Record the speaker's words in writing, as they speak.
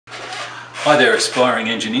Hi there aspiring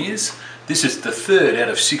engineers. This is the third out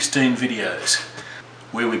of 16 videos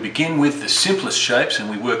where we begin with the simplest shapes and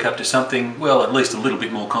we work up to something, well, at least a little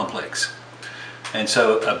bit more complex. And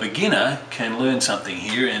so a beginner can learn something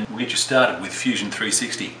here and we'll get you started with Fusion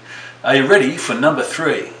 360. Are you ready for number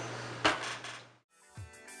 3?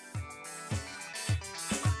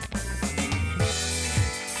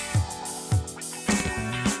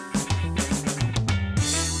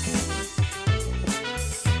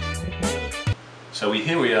 So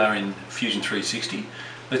here we are in Fusion 360.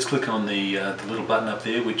 Let's click on the little button up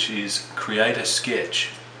there which is Create a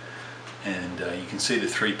Sketch. And you can see the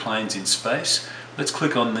 3 planes in space. Let's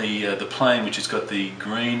click on the plane which has got the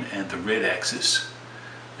green and the red axis,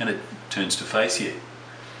 and it turns to face here.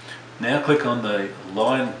 Now click on the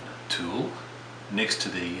line tool next to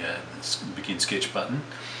the Begin Sketch button,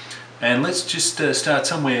 and let's just start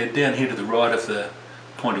somewhere down here to the right of the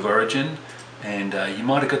point of origin. And you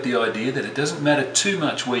might have got the idea that it doesn't matter too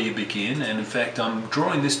much where you begin, and in fact I'm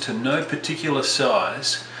drawing this to no particular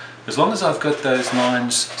size. As long as I've got those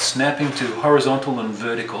lines snapping to horizontal and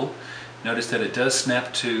vertical. Notice that it does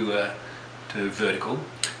snap to vertical.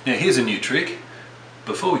 Now here's a new trick.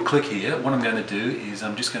 Before we click here, what I'm going to do is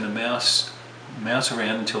I'm just going to mouse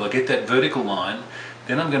around until I get that vertical line.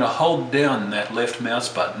 Then I'm going to hold down that left mouse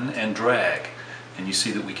button and drag, and you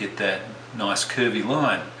see that we get that nice curvy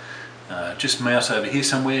line. Just mouse over here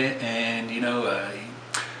somewhere, and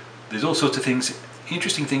there's all sorts of things,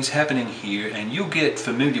 interesting things happening here, and you'll get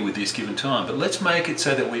familiar with this given time. But let's make it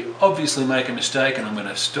so that we obviously make a mistake, and I'm going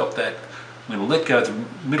to stop that. I'm going to let go of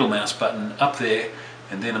the middle mouse button up there,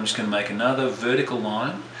 and then I'm just going to make another vertical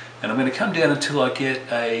line, and I'm going to come down until I get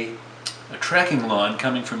a tracking line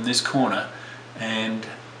coming from this corner, and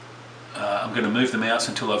I'm going to move the mouse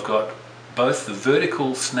until I've got both the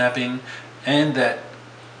vertical snapping and that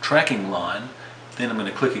tracking line. Then I'm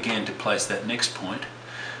going to click again to place that next point.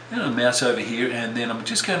 Then I'll mouse over here, and then I'm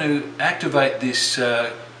just going to activate this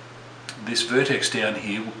this vertex down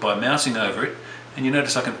here by mousing over it, and you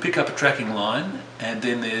notice I can pick up a tracking line, and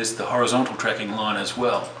then there's the horizontal tracking line as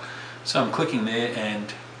well. So I'm clicking there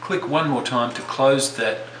and click one more time to close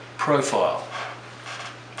that profile.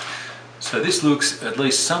 So this looks at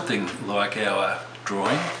least something like our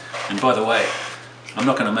drawing. And by the way, I'm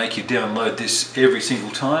not going to make you download this every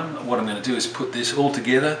single time. What I'm going to do is put this all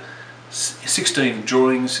together, 16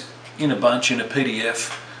 drawings in a bunch in a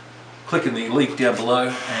PDF. Click in the link down below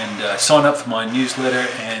and sign up for my newsletter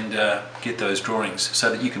and get those drawings so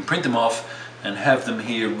that you can print them off and have them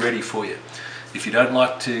here ready for you. If you don't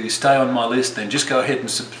like to stay on my list, then just go ahead and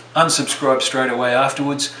unsubscribe straight away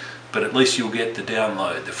afterwards, but at least you'll get the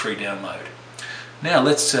download, the free download. Now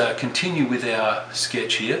let's continue with our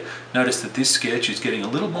sketch here. Notice that this sketch is getting a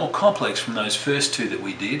little more complex from those first 2 that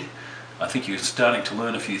we did. I think you're starting to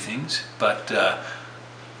learn a few things, but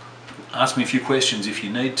ask me a few questions if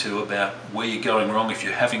you need to about where you're going wrong if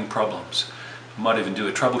you're having problems. I might even do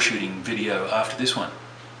a troubleshooting video after this one.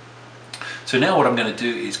 So now what I'm going to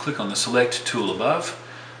do is click on the Select tool above,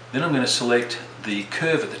 then I'm going to select the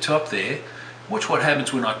curve at the top there. Watch what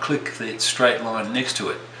happens when I click the straight line next to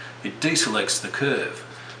it. It deselects the curve.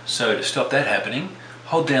 So to stop that happening,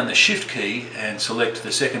 hold down the Shift key and select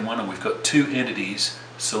the second one, and we've got 2 entities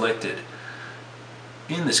selected.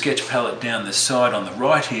 In the sketch palette down the side on the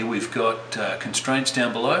right here, we've got constraints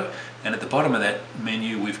down below, and at the bottom of that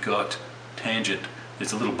menu we've got tangent.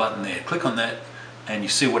 There's a little button there. Click on that and you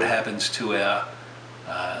see what happens to our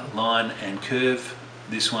line and curve.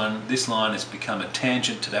 This line has become a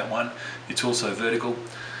tangent to that one. It's also vertical.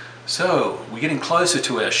 So we're getting closer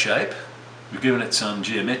to our shape. We've given it some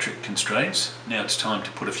geometric constraints. Now it's time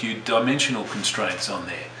to put a few dimensional constraints on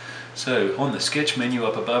there. So on the sketch menu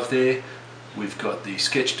up above there, we've got the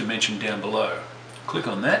sketch dimension down below. Click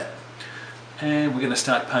on that, and we're going to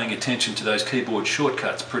start paying attention to those keyboard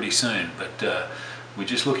shortcuts pretty soon, but we're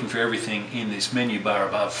just looking for everything in this menu bar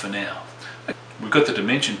above for now. We've got the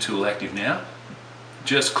dimension tool active now.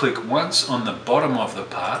 Just click once on the bottom of the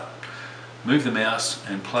part, move the mouse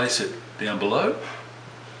and place it down below,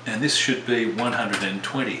 and this should be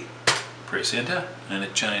 120. Press enter and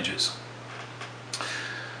it changes.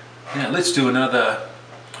 Now let's do another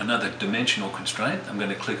dimensional constraint. I'm going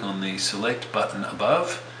to click on the Select button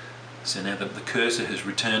above. So now that the cursor has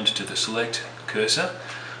returned to the Select cursor,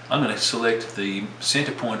 I'm going to select the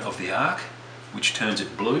center point of the arc, which turns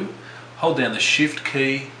it blue. Hold down the Shift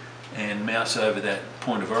key and mouse over that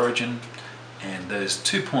point of origin, and there's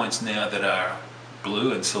 2 points now that are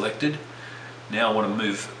blue and selected. Now I want to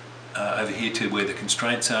move over here to where the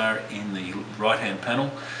constraints are in the right hand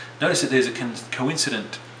panel. Notice that there's a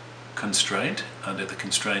coincident constraint under the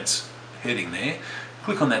constraints heading there.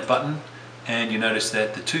 Click on that button and you notice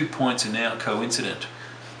that the 2 points are now coincident.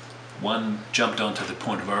 One jumped onto the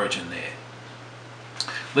point of origin there.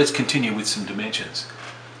 Let's continue with some dimensions.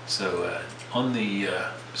 So on the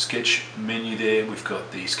sketch menu there, we've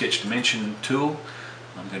got the sketch dimension tool.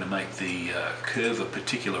 I'm going to make the curve a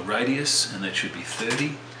particular radius, and that should be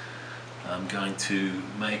 30. I'm going to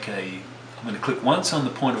click once on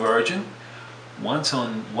the point of origin, once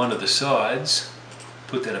on one of the sides,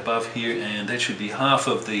 put that above here, and that should be half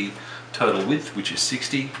of the total width, which is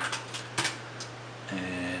 60.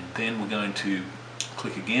 And then we're going to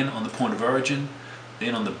click again on the point of origin,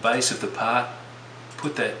 then on the base of the part,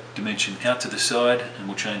 put that dimension out to the side, and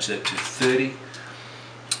we'll change that to 30.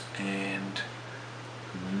 And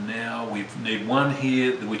now we need one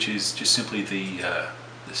here, which is just simply the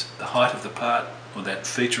height of the part, or that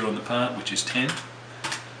feature on the part, which is 10.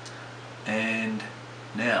 And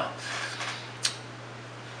now,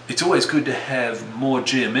 it's always good to have more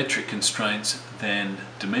geometric constraints than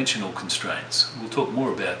dimensional constraints. We'll talk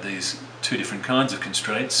more about these two different kinds of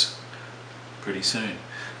constraints pretty soon.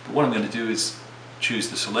 But what I'm going to do is choose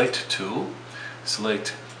the select tool, select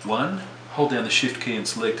one, hold down the shift key and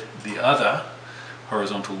select the other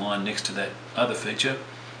horizontal line next to that other feature.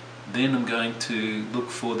 Then I'm going to look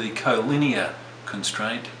for the collinear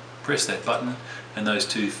constraint, press that button, and those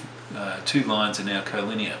two lines are now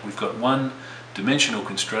collinear. We've got one dimensional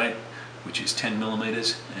constraint, which is 10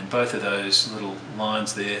 millimeters, and both of those little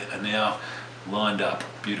lines there are now lined up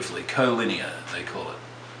beautifully. Collinear, they call it.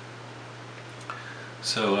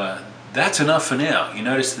 So that's enough for now. You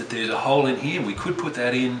notice that there's a hole in here. We could put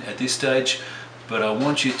that in at this stage, but I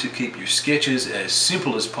want you to keep your sketches as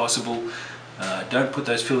simple as possible. Don't put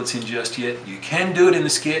those fillets in just yet. You can do it in the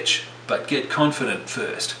sketch, but get confident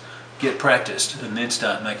first. Get practiced, and then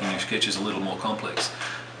start making your sketches a little more complex.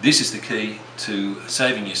 This is the key to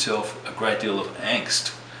saving yourself a great deal of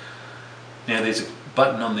angst. Now there's a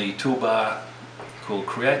button on the toolbar called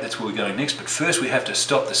Create. That's where we're going next, but first we have to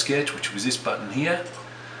stop the sketch, which was this button here.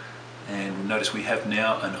 And notice we have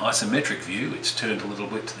now an isometric view. It's turned a little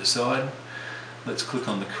bit to the side. Let's click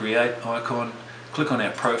on the Create icon, click on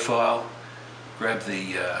our profile, grab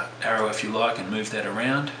the arrow if you like and move that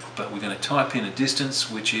around, but we're going to type in a distance,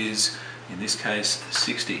 which is, in this case,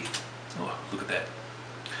 60. Oh, look at that.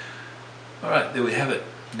 Alright, there we have it.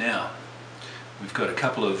 Now, we've got a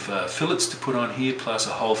couple of fillets to put on here, plus a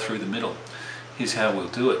hole through the middle. Here's how we'll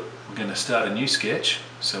do it. We're going to start a new sketch,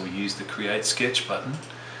 so we use the Create Sketch button.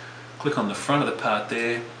 Click on the front of the part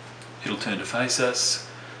there, it'll turn to face us.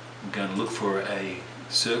 I'm going to look for a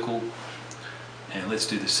circle, and let's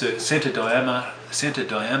do the center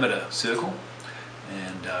diameter circle,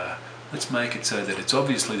 and let's make it so that it's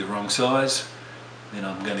obviously the wrong size. Then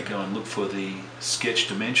I'm going to go and look for the sketch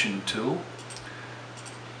dimension tool,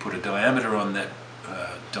 put a diameter on that,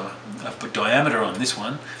 put diameter on this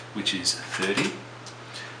one, which is 30,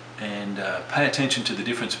 and pay attention to the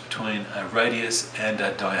difference between a radius and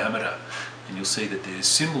a diameter. And you'll see that there's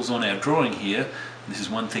symbols on our drawing here. This is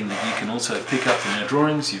one thing that you can also pick up from our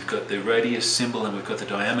drawings. You've got the radius symbol and we've got the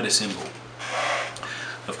diameter symbol.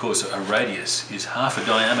 Of course, a radius is half a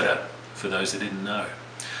diameter, for those that didn't know.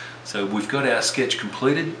 So we've got our sketch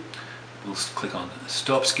completed. We'll click on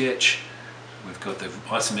Stop Sketch. We've got the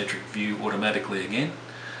isometric view automatically again.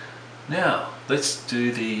 Now, let's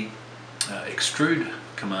do the Extrude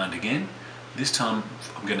command again. This time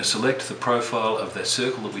I'm going to select the profile of that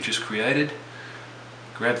circle that we just created.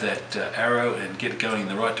 Grab that arrow and get it going in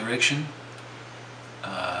the right direction.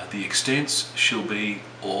 The extents shall be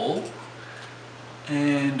all,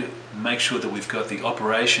 and make sure that we've got the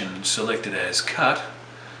operation selected as cut,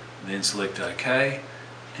 then select OK,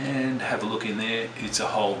 and have a look in there. It's a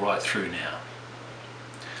hole right through now.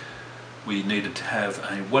 We needed to have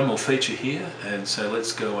one more feature here, and so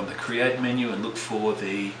let's go on the Create menu and look for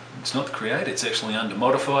the, it's not the Create, it's actually under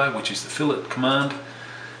Modify, which is the Fillet command,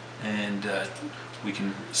 and we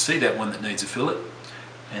can see that one that needs a fillet,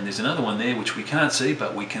 and there's another one there which we can't see,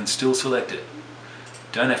 but we can still select it.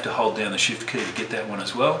 Don't have to hold down the Shift key to get that one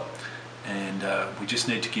as well, and we just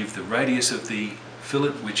need to give the radius of the fillet,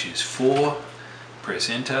 which is 4,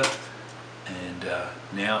 press enter, and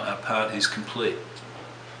now our part is complete.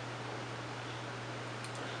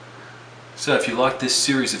 So if you like this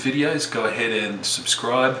series of videos, go ahead and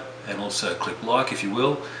subscribe, and also click like if you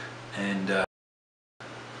will, and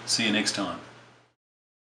see you next time.